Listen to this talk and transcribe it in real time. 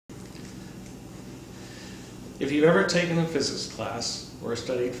If you've ever taken a physics class or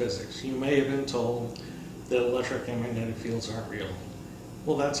studied physics, you may have been told that electric and magnetic fields aren't real.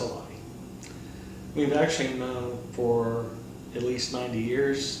 Well, that's a lie. We've actually known for at least 90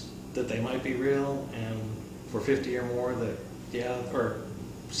 years that they might be real, and for 50 or more that, or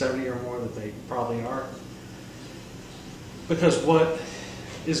 70 or more that they probably are. Because what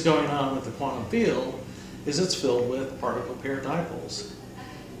is going on with the quantum field is it's filled with particle pair dipoles.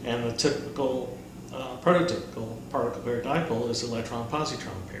 And the typical prototypical particle pair dipole is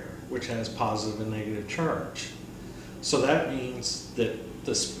electron-positron pair, which has positive and negative charge. So that means that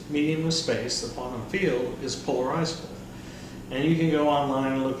this medium of space, the quantum field, is polarizable. And you can go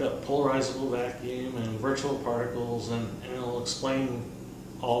online and look up polarizable vacuum and virtual particles, and it'll explain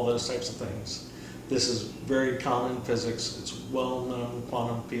all those types of things. This is very common in physics. It's well-known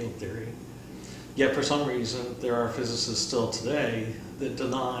quantum field theory. Yet for some reason, there are physicists still today that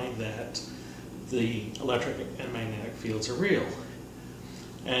deny that the electric and magnetic fields are real.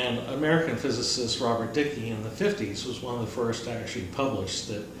 And American physicist Robert Dicke in the 50s was one of the first to actually publish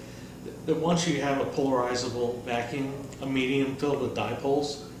that once you have a polarizable vacuum, a medium filled with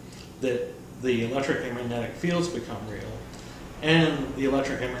dipoles, that the electric and magnetic fields become real, and the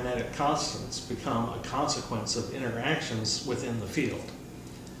electric and magnetic constants become a consequence of interactions within the field.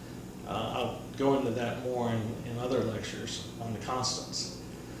 I'll go into that more in other lectures on the constants.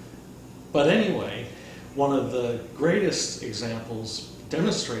 But anyway, one of the greatest examples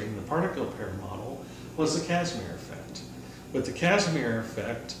demonstrating the particle pair model was the Casimir effect. With the Casimir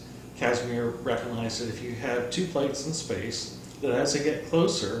effect, Casimir recognized that if you have two plates in space, that as they get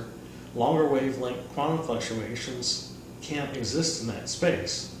closer, longer wavelength quantum fluctuations can't exist in that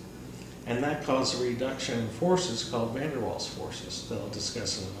space. And that caused a reduction in forces called van der Waals forces that I'll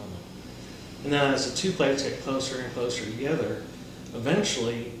discuss in a moment. And then as the two plates get closer and closer together,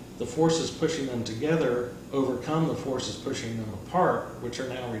 eventually the forces pushing them together overcome the forces pushing them apart, which are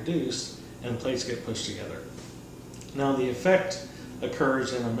now reduced, and plates get pushed together. Now the effect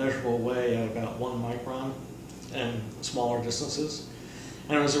occurs in a measurable way at about 1 micron and smaller distances.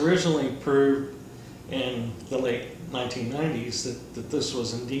 And it was originally proved in the late 1990s that this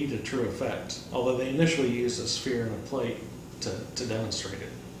was indeed a true effect, although they initially used a sphere and a plate to demonstrate it.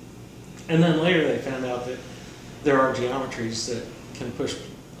 And then later they found out that there are geometries that can push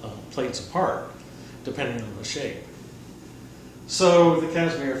plates apart depending on the shape. So the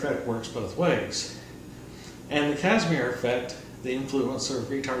Casimir effect works both ways. And the Casimir effect, the influence of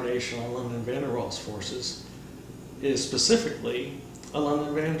retardation on London van der Waals forces, is specifically a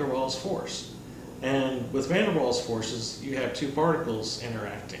London van der Waals force. And with van der Waals forces, you have two particles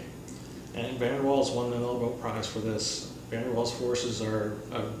interacting. And van der Waals won the Nobel Prize for this. Van der Waals forces are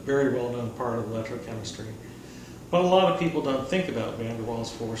a very well-known part of electrochemistry. But a lot of people don't think about van der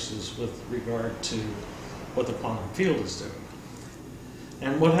Waals forces with regard to what the quantum field is doing.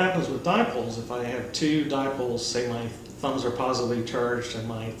 And what happens with dipoles, if I have two dipoles, say my thumbs are positively charged and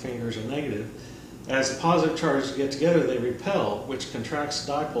my fingers are negative, as the positive charges get together, they repel, which contracts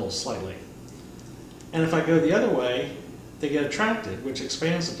the dipoles slightly. And if I go the other way, they get attracted, which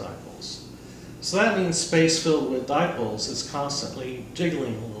expands the dipoles. So that means space filled with dipoles is constantly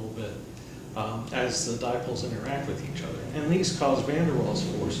jiggling a little bit as the dipoles interact with each other. And these cause van der Waals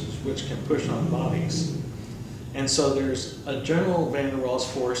forces, which can push on bodies. And so there's a general van der Waals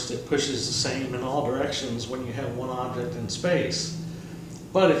force that pushes the same in all directions when you have one object in space.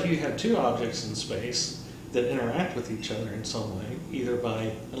 But if you have two objects in space that interact with each other in some way, either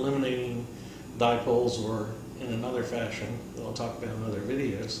by eliminating dipoles or in another fashion that I'll talk about in other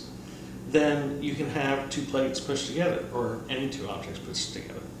videos, then you can have two plates pushed together, or any two objects pushed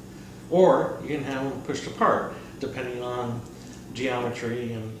together. Or you can have them pushed apart, depending on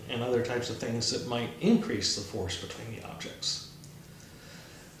geometry and other types of things that might increase the force between the objects.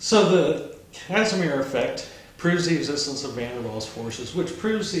 So the Casimir effect proves the existence of van der Waals forces, which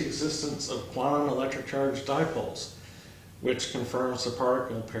proves the existence of quantum electric charge dipoles, which confirms the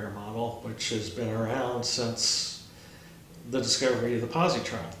particle pair model, which has been around since the discovery of the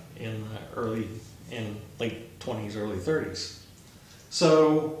positron in late 20s, early 30s.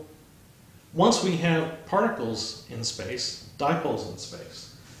 So once we have particles in space, dipoles in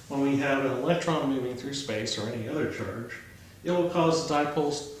space, when we have an electron moving through space or any other charge, it will cause the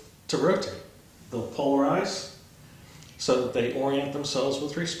dipoles to rotate. They'll polarize so that they orient themselves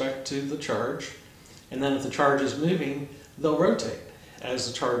with respect to the charge, and then if the charge is moving, they'll rotate as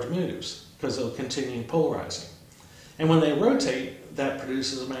the charge moves because they'll continue polarizing. And when they rotate, that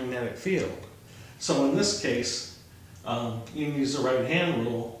produces a magnetic field. So in this case, you can use the right hand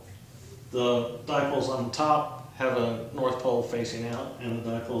rule. The dipoles on the top have a north pole facing out, and the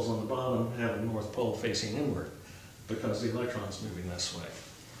dipoles on the bottom have a north pole facing inward, because the electron's moving this way.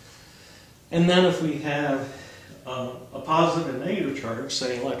 And then if we have a positive and negative charge,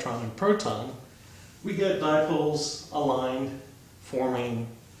 say electron and proton, we get dipoles aligned, forming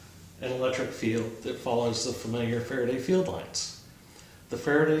an electric field that follows the familiar Faraday field lines. The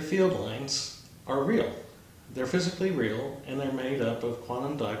Faraday field lines are real. They're physically real, and they're made up of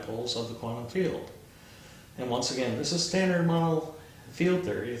quantum dipoles of the quantum field. And once again, this is standard model field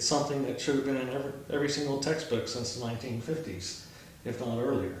theory. It's something that should have been in every single textbook since the 1950s, if not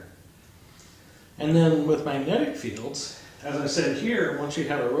earlier. And then with magnetic fields, as I said here, once you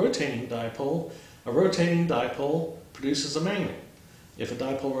have a rotating dipole produces a magnet. If a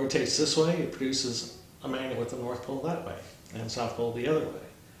dipole rotates this way, it produces a magnet with the north pole that way, and south pole the other way.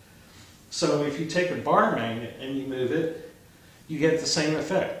 So if you take a bar magnet and you move it, you get the same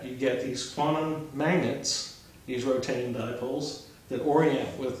effect. You get these quantum magnets, these rotating dipoles, that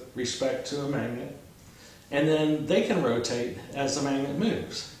orient with respect to a magnet, and then they can rotate as the magnet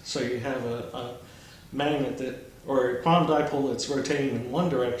moves. So you have a magnet that, or a quantum dipole that's rotating in one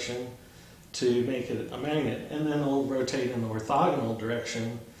direction to make it a magnet, and then it'll rotate in the orthogonal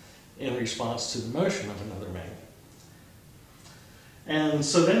direction in response to the motion of another magnet. And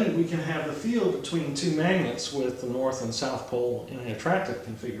so then we can have the field between two magnets with the north and south pole in an attractive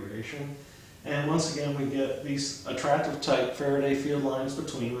configuration. And once again, we get these attractive type Faraday field lines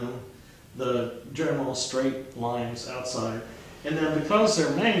between them, the general straight lines outside. And then because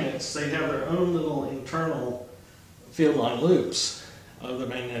they're magnets, they have their own little internal field line loops of the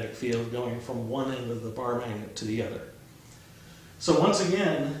magnetic field going from one end of the bar magnet to the other. So once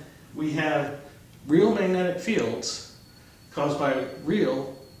again, we have real magnetic fields caused by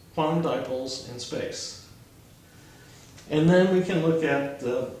real quantum dipoles in space. And then we can look at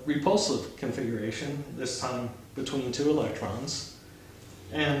the repulsive configuration, this time between two electrons.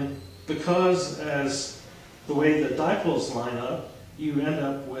 And because as the way the dipoles line up, you end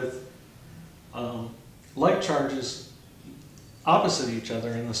up with like charges opposite each other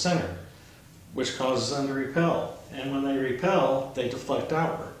in the center, which causes them to repel. And when they repel, they deflect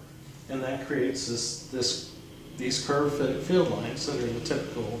outward. And that creates these curved field lines that are the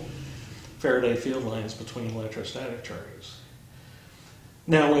typical Faraday field lines between electrostatic charges.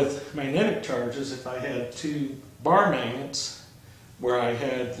 Now with magnetic charges, if I had two bar magnets where I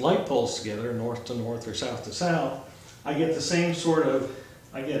had like poles together, north to north or south to south, I get the same sort of,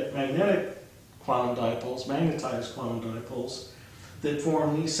 I get magnetic quantum dipoles, magnetized quantum dipoles, that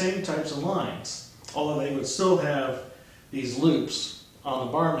form these same types of lines, although they would still have these loops on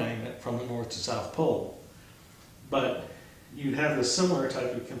the bar magnet from the north to south pole. But you'd have a similar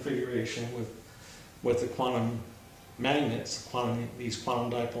type of configuration with the quantum magnets, these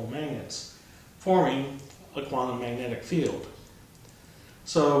quantum dipole magnets, forming a quantum magnetic field.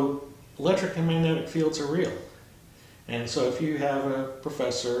 So electric and magnetic fields are real. And so if you have a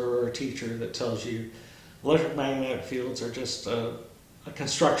professor or a teacher that tells you electric magnetic fields are just a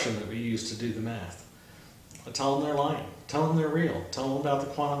construction that we use to do the math, tell them they're lying. Tell them they're real. Tell them about the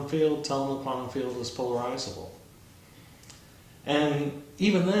quantum field. Tell them the quantum field is polarizable. And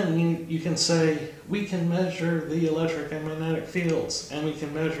even then, you can say, we can measure the electric and magnetic fields, and we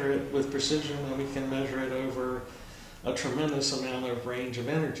can measure it with precision, and we can measure it over a tremendous amount of range of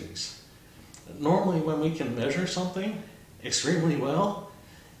energies. Normally, when we can measure something extremely well,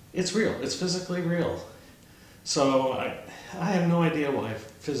 it's real. It's physically real. So I have no idea why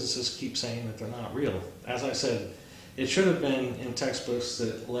physicists keep saying that they're not real. As I said, it should have been in textbooks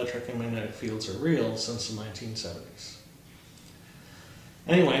that electric and magnetic fields are real since the 1970s.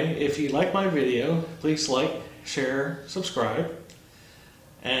 Anyway, if you like my video, please like, share, subscribe.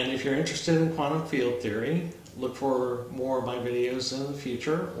 And if you're interested in quantum field theory, look for more of my videos in the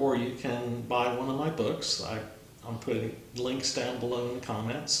future, or you can buy one of my books. I'm putting links down below in the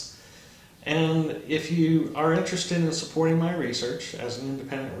comments. And if you are interested in supporting my research as an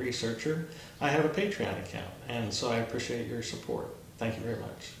independent researcher, I have a Patreon account, and so I appreciate your support. Thank you very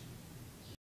much.